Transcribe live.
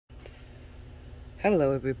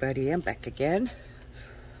Hello everybody, I'm back again.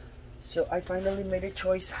 So I finally made a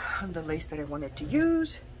choice on the lace that I wanted to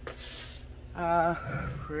use.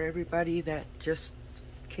 For everybody that just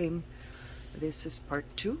came, this is part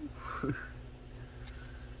 2.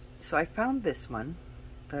 So I found this one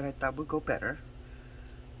that I thought would go better.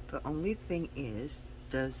 The only thing is,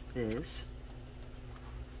 does this,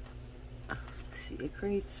 see, it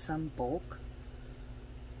creates some bulk.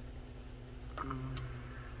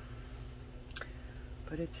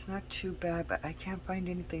 But it's not too bad, but I can't find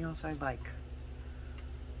anything else I like.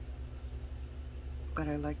 But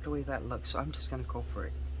I like the way that looks, so I'm just gonna go for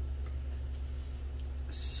it.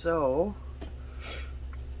 So,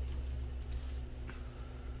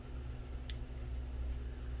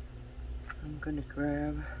 I'm gonna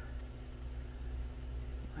grab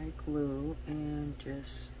my glue and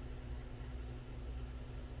just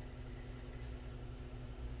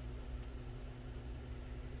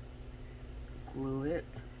glue it.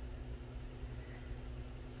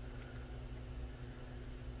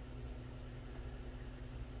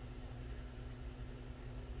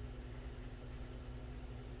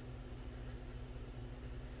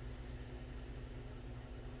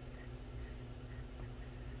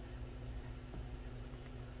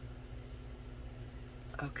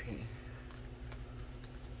 Okay.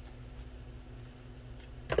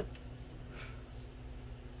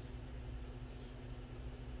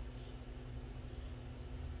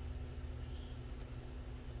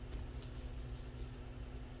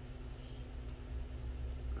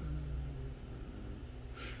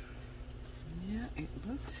 Yeah, it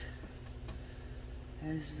looks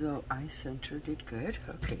as though I centered it good.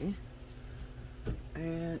 Okay.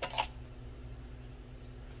 And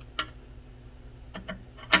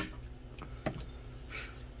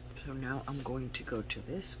so now I'm going to go to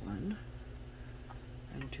this one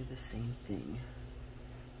and do the same thing.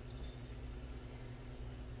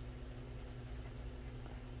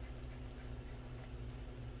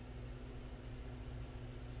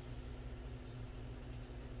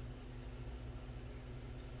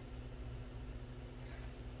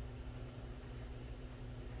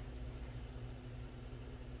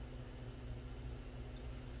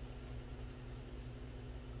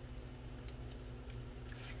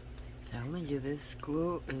 Telling you, this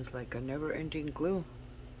glue is like a never-ending glue.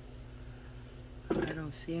 I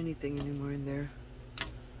don't see anything anymore in there.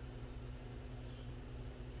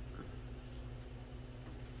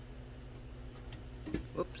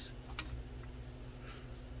 Whoops.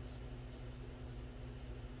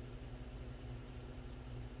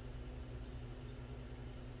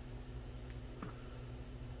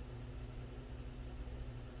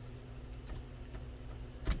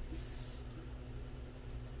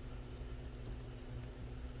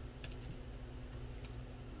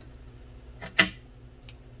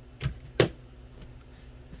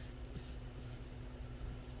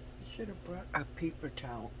 Should have brought a paper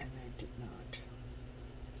towel and I did not.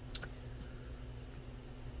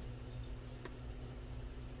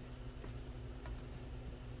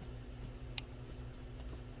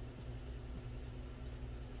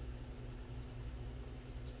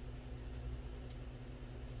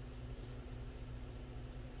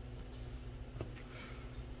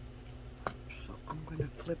 So I'm gonna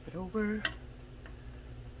flip it over.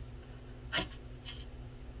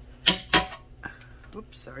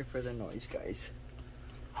 Oops, sorry for the noise, guys.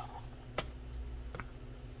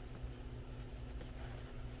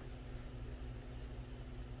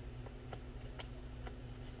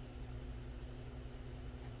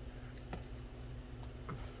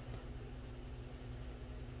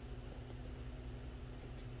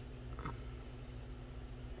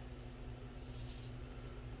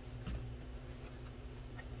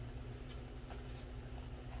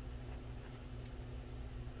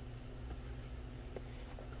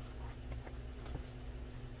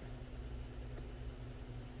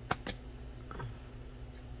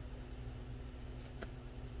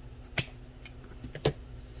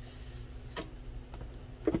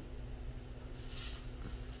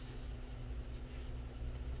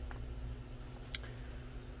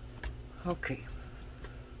 Okay,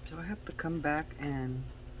 so I have to come back and,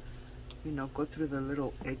 you know, go through the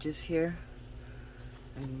little edges here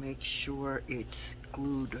and make sure it's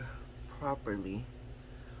glued properly.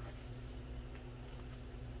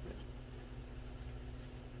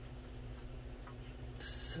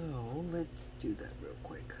 So let's do that real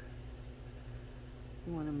quick.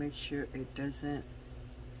 You want to make sure it doesn't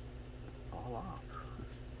fall off.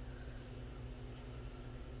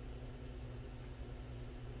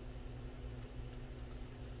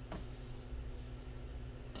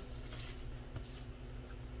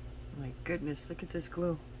 My goodness, look at this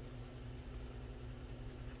glue.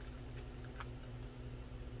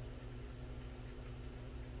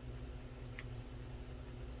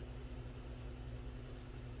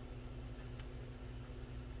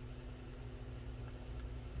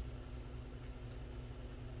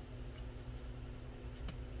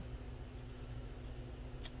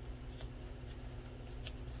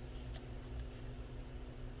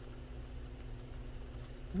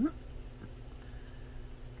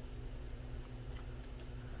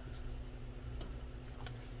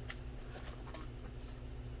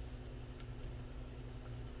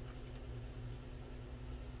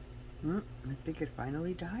 I think it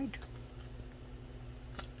finally died.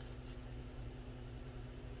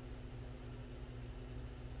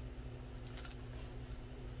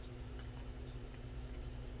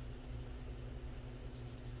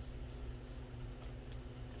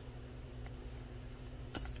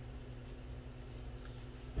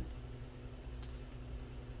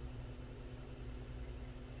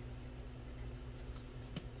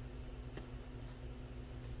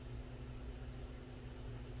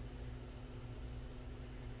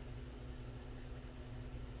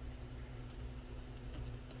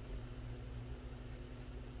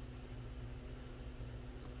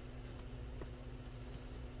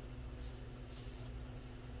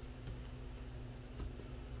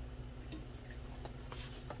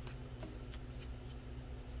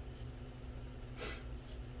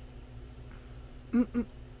 Okay,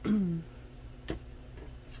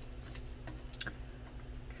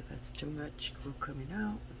 that's too much glue coming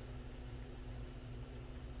out.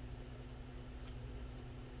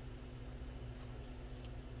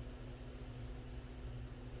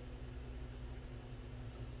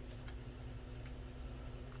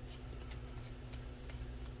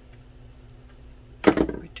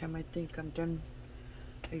 Every time I think I'm done,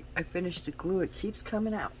 I finish the glue, it keeps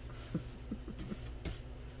coming out.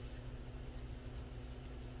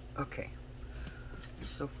 Okay,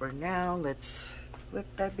 so for now, let's flip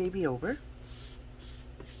that baby over.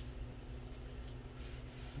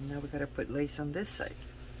 Now we gotta put lace on this side.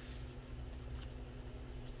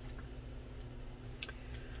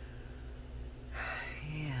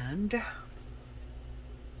 And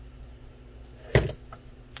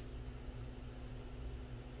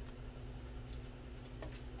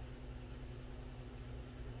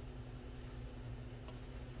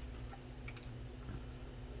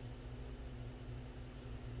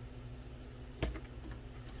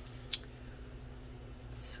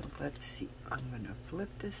so let's see, I'm gonna flip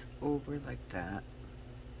this over like that.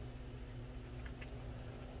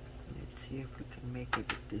 Let's see if we can make it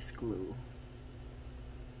with this glue.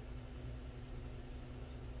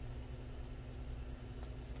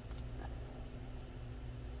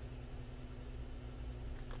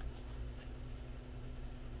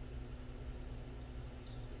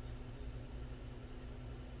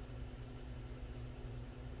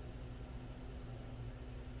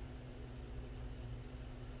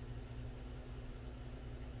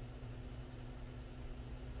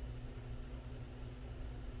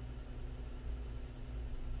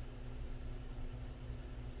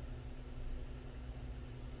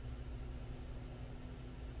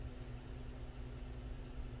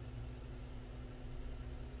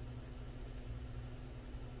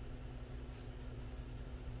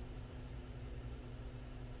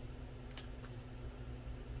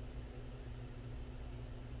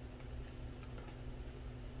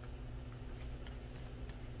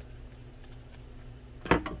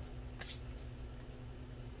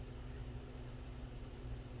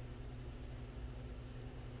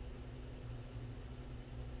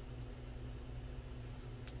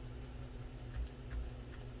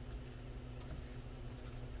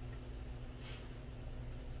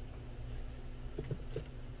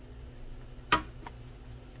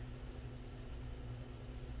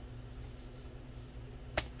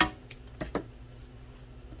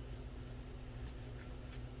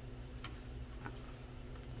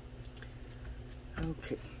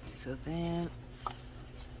 Okay, so then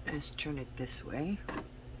let's turn it this way.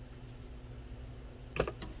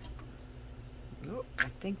 Oh, I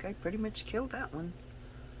think I pretty much killed that one.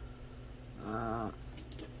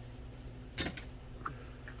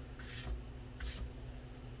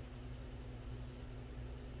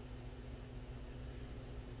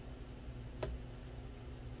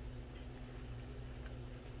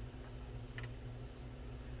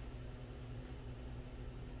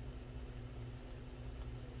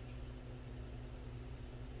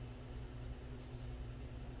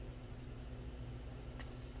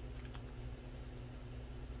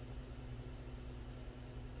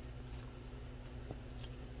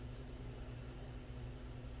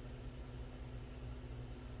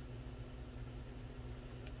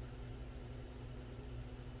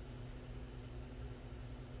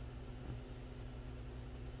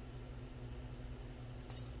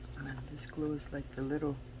 And this glue is like the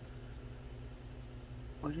little,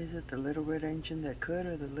 what is it? The little red engine that could,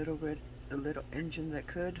 or the little engine that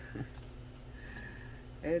could?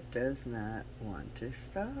 It does not want to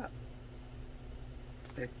stop.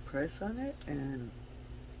 I press on it and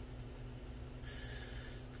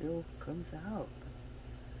still comes out.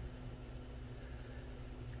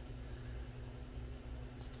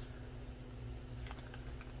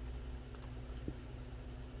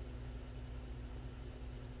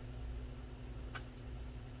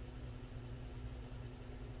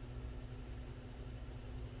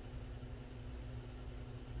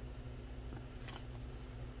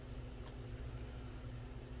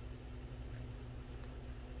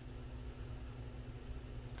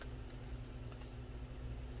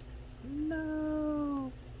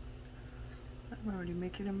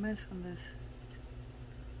 making a mess on this.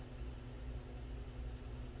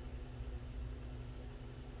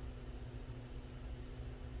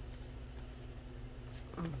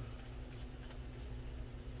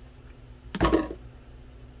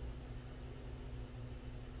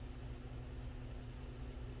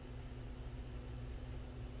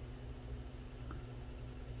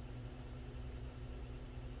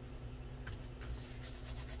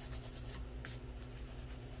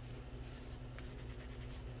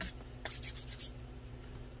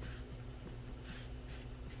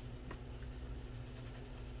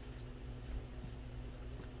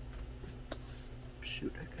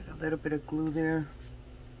 Shoot, I got a little bit of glue there.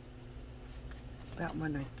 That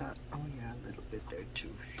one I thought, oh yeah, a little bit there too.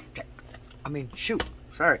 Shoot,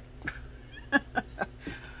 sorry. Okay,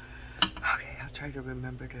 I'll try to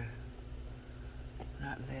remember to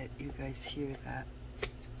not let you guys hear that.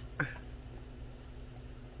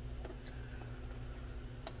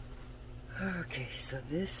 Okay, so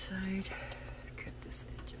this side, cut this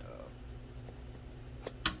edge off.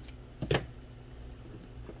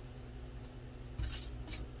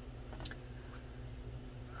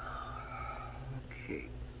 Okay.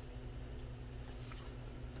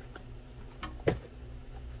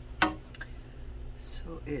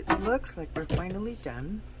 So it looks like we're finally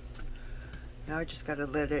done. Now I just gotta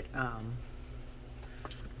let it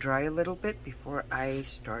dry a little bit before I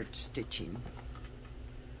start stitching.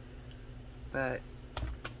 But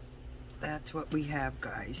that's what we have,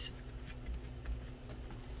 guys.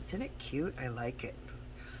 Isn't it cute? I like it.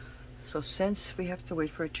 So since we have to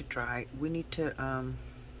wait for it to dry, we need to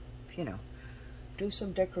you know, do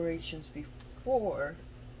some decorations before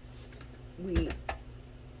we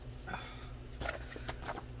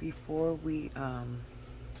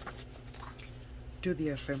do the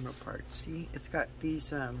ephemera part. See, it's got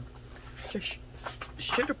these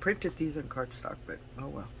should have printed these on cardstock, but oh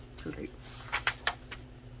well, too late.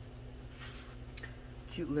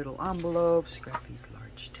 Cute little envelopes. You got these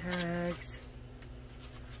large tags.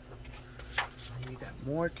 And you got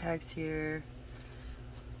more tags here.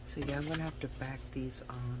 So yeah, I'm gonna have to back these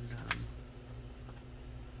on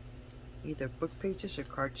either book pages or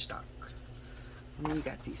cardstock. And then you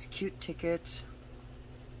got these cute tickets,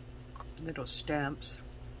 little stamps.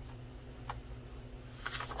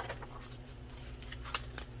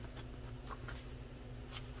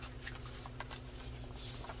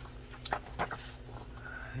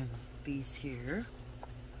 And these here,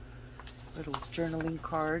 little journaling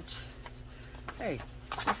cards. Hey,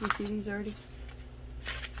 did you see these already?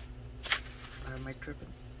 Or am I tripping?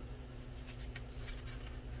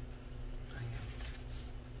 I am.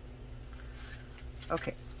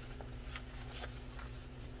 Okay.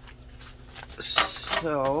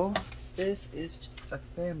 So this is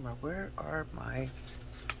ephemera. Where are my?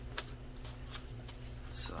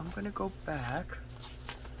 So I'm gonna go back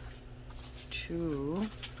to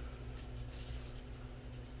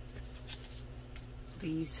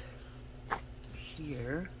these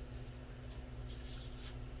here.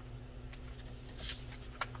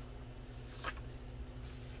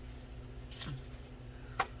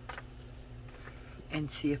 And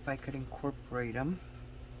see if I could incorporate them.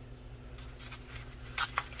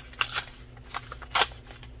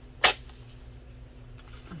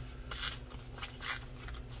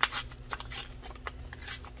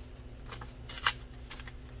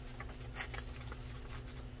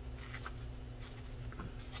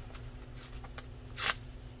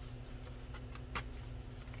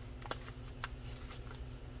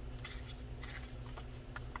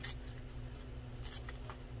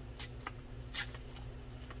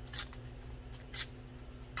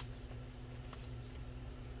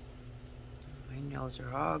 Nails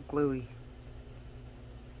are all gluey.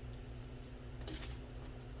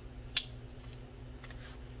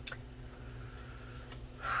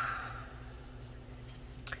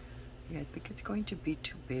 Yeah, I think it's going to be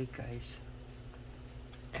too big, guys.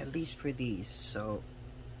 At least for these, so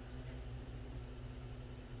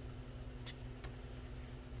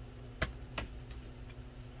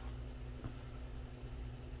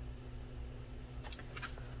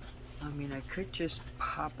I mean, I could just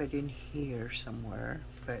pop it in here somewhere,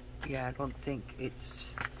 but yeah, I don't think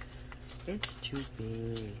it's too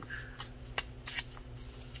big.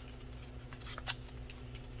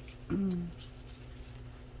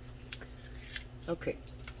 Okay,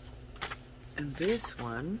 and this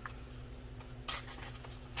one,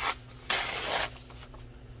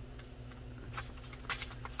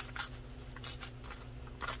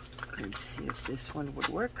 let's see if this one would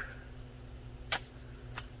work.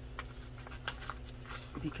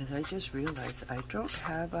 Because I just realized I don't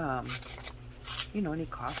have you know, any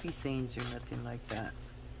coffee stains or nothing like that.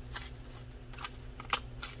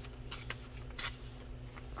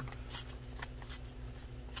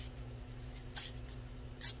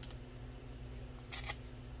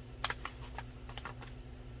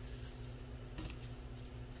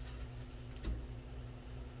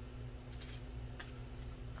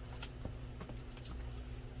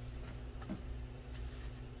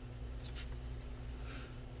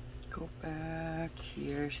 Go back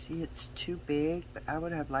here. See, it's too big, but I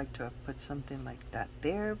would have liked to have put something like that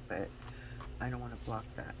there, but I don't want to block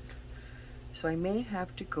that. So I may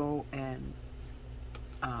have to go and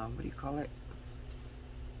what do you call it?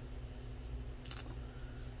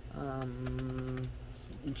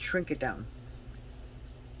 Shrink it down,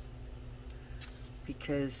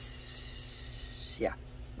 because yeah,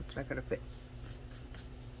 it's not gonna fit.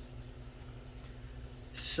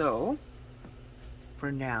 So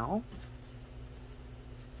for now,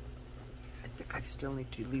 I think I still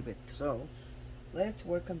need to leave it. So let's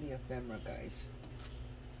work on the ephemera, guys.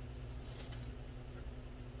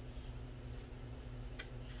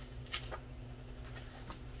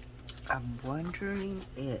 I'm wondering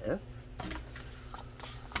if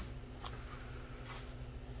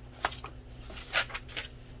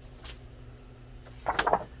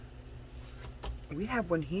we have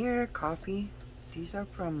one here, copy. These are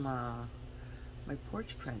from my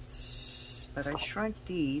porch prints, but I shrunk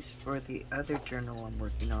these for the other journal I'm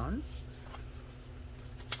working on.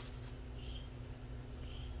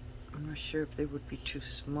 I'm not sure if they would be too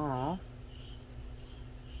small.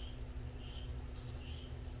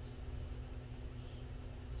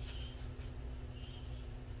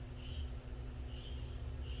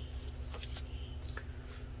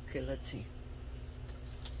 Okay, let's see.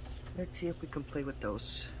 Let's see if we can play with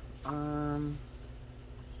those.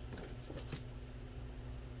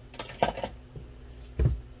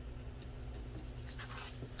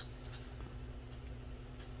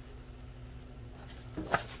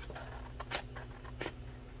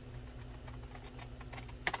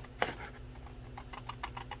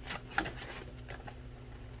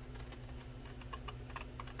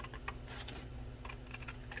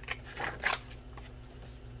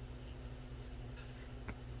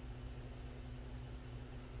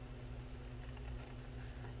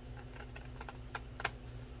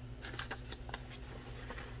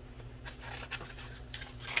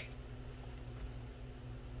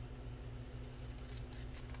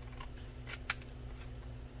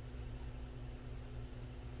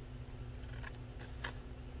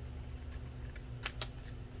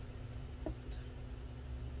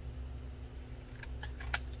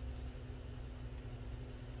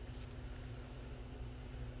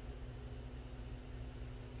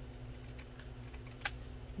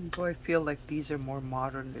 Boy, I feel like these are more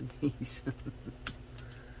modern than these.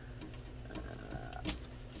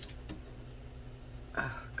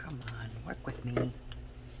 Oh, come on, work with me.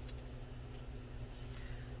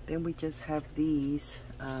 Then we just have these.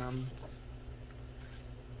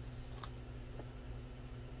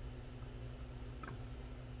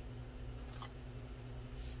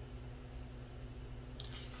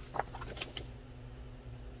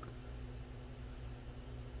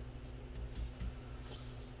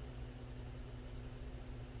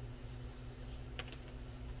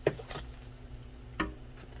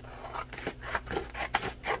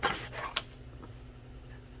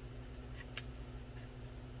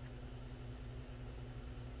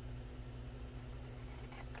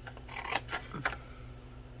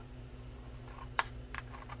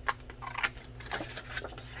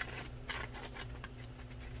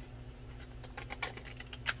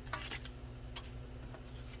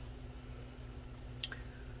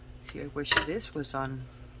 See, I wish this was on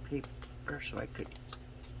paper so I could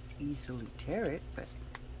easily tear it, but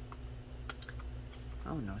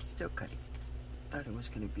oh no, it's still cutting. Thought it was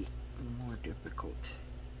going to be more difficult.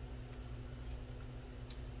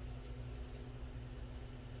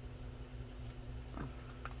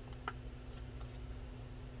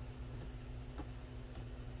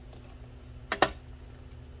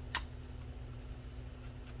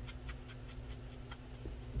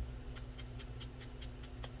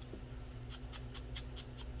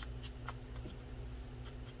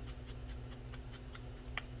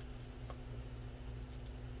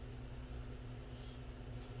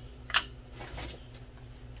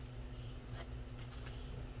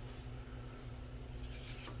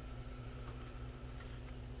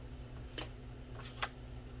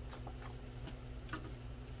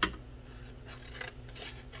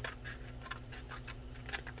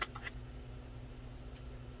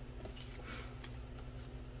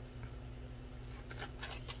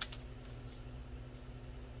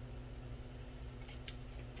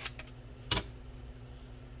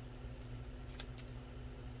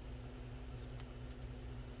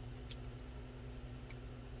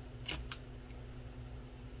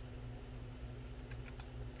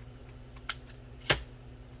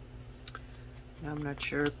 I'm not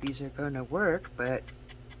sure if these are gonna work, but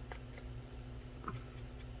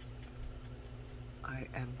I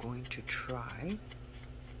am going to try.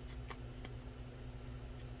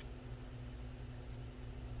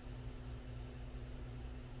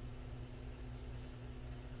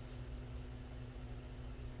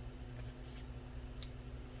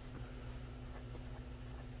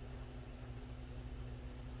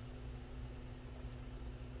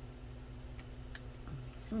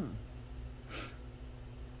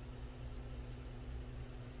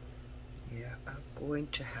 Yeah, I'm going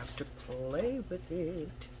to have to play with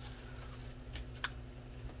it.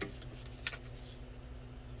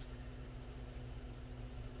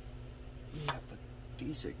 Yeah, but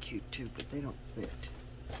these are cute too, but they don't fit.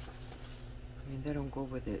 I mean, they don't go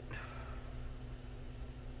with it.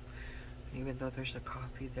 Even though there's a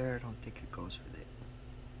copy there, I don't think it goes with it.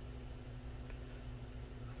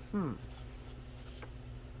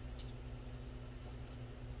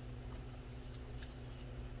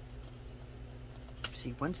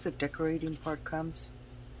 See, once the decorating part comes,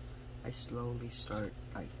 I slowly start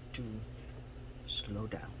like to slow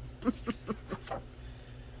down.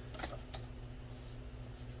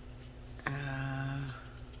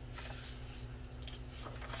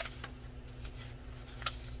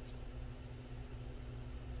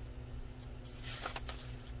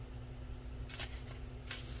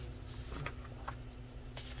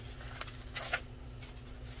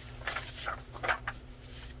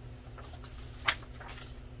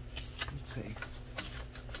 Okay.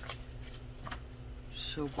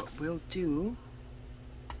 So what we'll do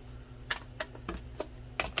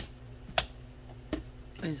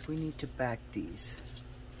is we need to back these.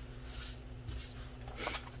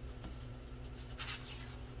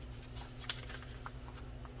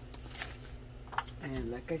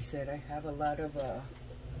 And like I said, I have a lot of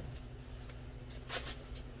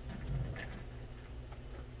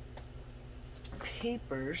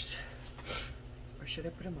papers, or should I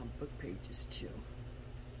put them on book pages too?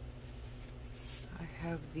 I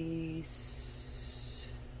have these.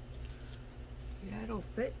 Yeah, it'll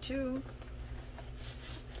fit too.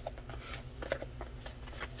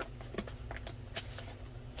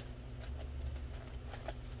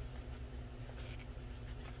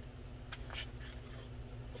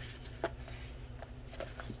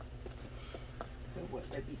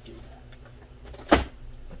 Let me do that.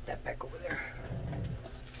 Put that back over there.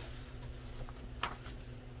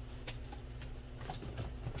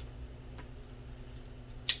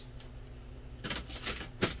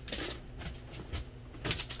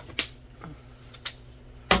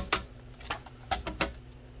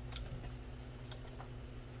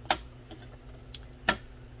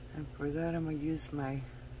 And for that, I'm going to use my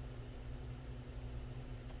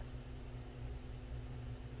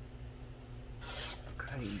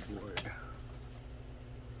cutting board.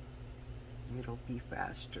 It'll be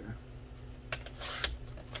faster.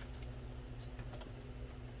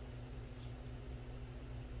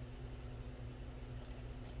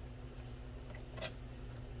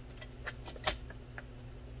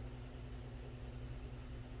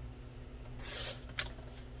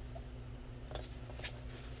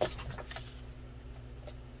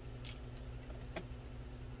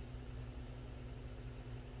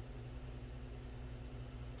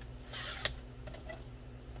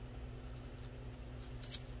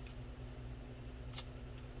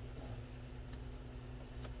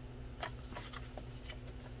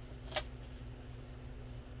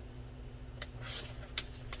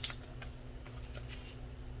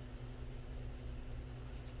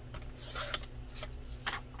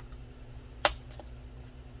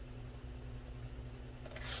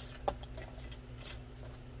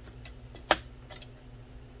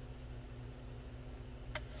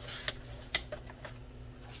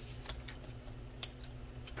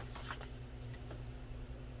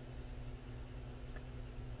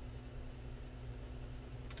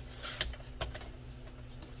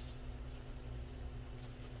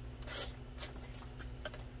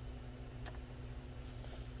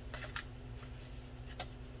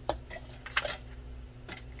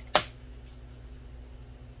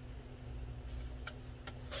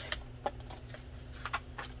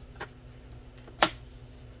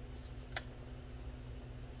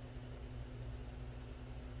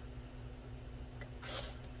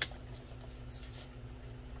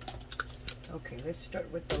 Okay, let's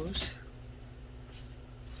start with those.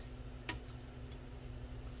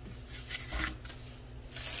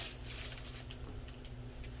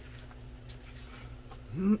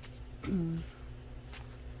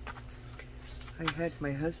 I had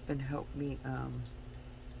my husband help me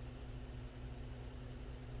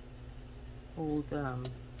hold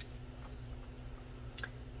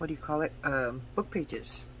what do you call it, book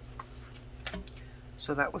pages.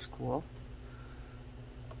 So that was cool.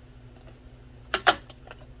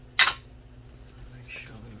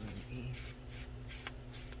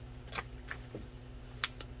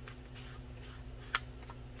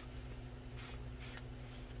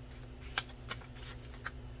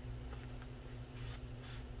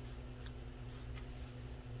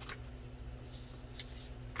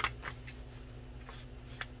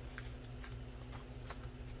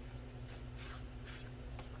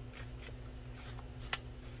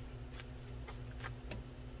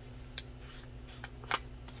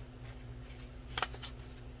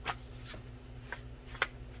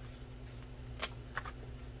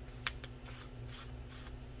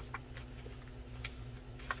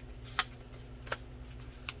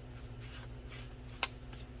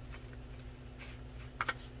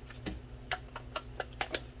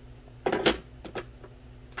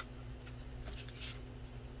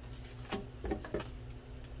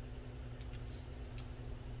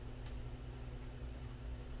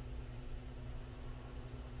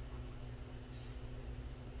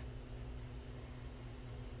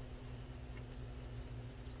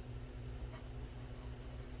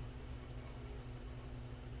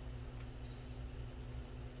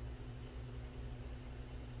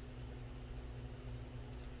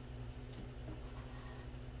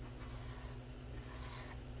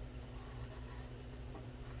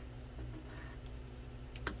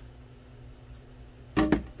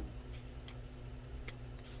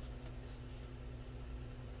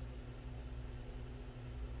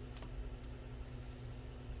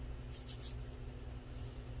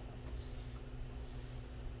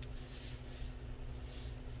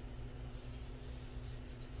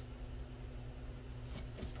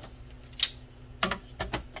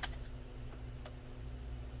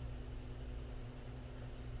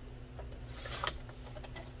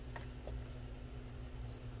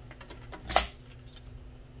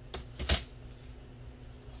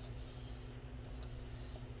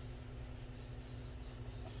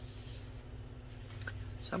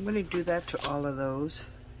 So I'm going to do that to all of those.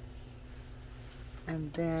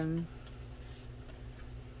 And then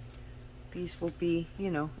these will be, you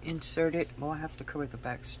know, inserted. Well, I have to cover the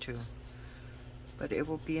backs too. But it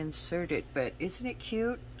will be inserted. But isn't it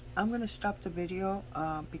cute? I'm going to stop the video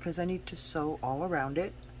because I need to sew all around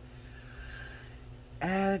it.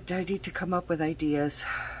 And I need to come up with ideas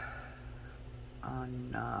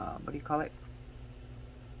on, what do you call it?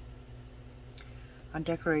 On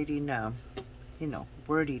decorating, you know,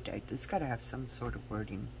 wording. It's got to have some sort of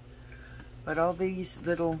wording. But all these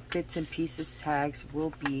little bits and pieces, tags,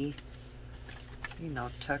 will be, you know,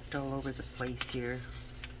 tucked all over the place here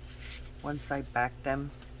once I back them.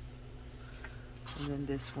 And then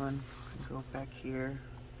this one, go back here.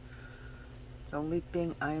 The only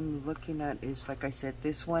thing I'm looking at is, like I said,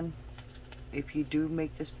 this one, if you do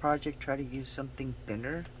make this project, try to use something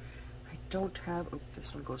thinner. I don't have, oh,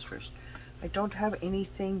 this one goes first. I don't have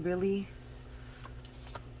anything really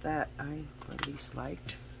that I at least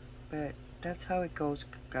liked, but that's how it goes,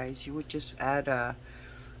 guys. You would just add a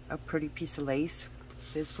pretty piece of lace.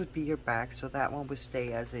 This would be your back, so that one would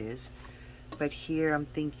stay as is. But here I'm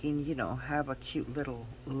thinking, you know, have a cute little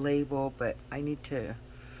label, but I need to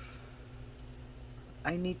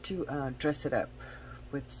dress it up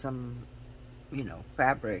with some, you know,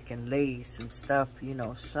 fabric and lace and stuff, you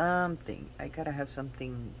know, something. I gotta have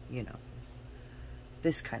something, you know,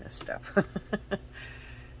 this kind of stuff.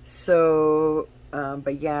 So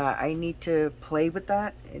but yeah, I need to play with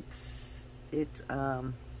that. It's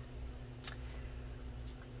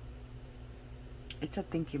a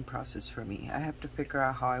thinking process for me. I have to figure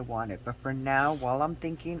out how I want it. But for now, while I'm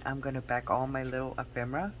thinking, I'm gonna back all my little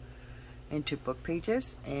ephemera into book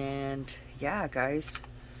pages. And yeah, guys,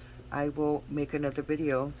 I will make another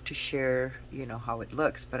video to share, you know, how it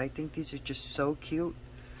looks. But I think these are just so cute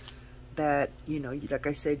that, you know, like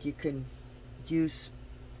I said, you can use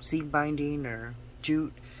seam binding or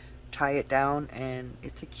jute, tie it down, and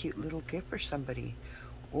it's a cute little gift for somebody.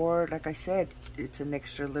 Or like I said, it's an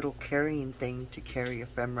extra little carrying thing to carry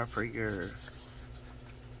ephemera for your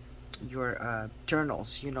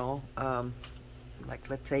journals, you know. Like,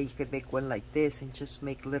 let's say you could make one like this and just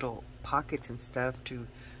make little pockets and stuff to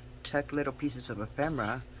tuck little pieces of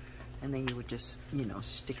ephemera, and then you would just, you know,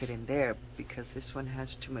 stick it in there. Because this one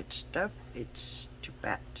has too much stuff, it's too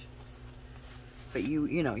fat. But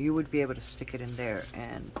you know, you would be able to stick it in there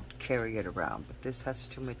and carry it around. But this has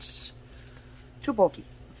too much, too bulky.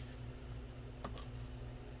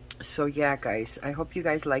 So yeah, guys, I hope you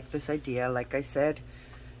guys like this idea. Like I said,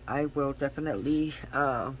 I will definitely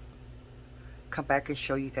come back and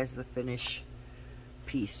show you guys the finished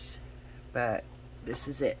piece, but this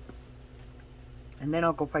is it. And then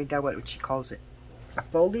I'll go find out what she calls it. A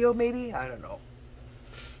folio, maybe? I don't know.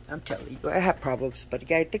 I'm telling you, I have problems, but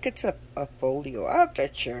yeah, I think it's a folio. I'm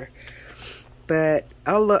not sure, but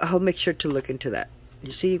I'll make sure to look into that.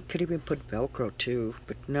 You see, you could even put Velcro too,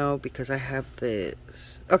 but no, because I have this.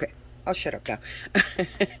 Okay, I'll shut up now.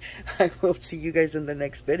 I will see you guys in the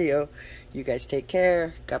next video. You guys take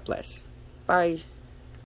care. God bless. Bye.